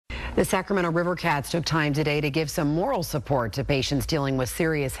The Sacramento River Cats took time today to give some moral support to patients dealing with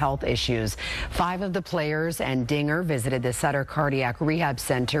serious health issues. 5 of the players and Dinger visited the Sutter Cardiac Rehab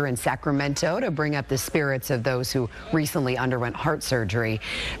Center in Sacramento to bring up the spirits of those who recently underwent heart surgery.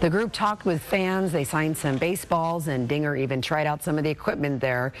 The group talked with fans, they signed some baseballs, and Dinger even tried out some of the equipment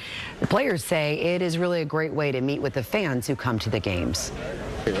there. The players say it is really a great way to meet with the fans who come to the games.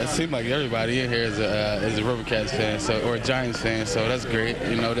 It seems like everybody in here is a River Cats fan, or a Giants fan, so that's great.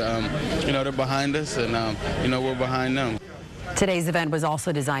 They're behind us, and we're behind them. Today's event was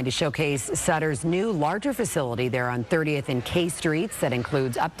also designed to showcase Sutter's new, larger facility there on 30th and K Streets that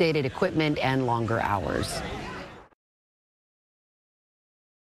includes updated equipment and longer hours.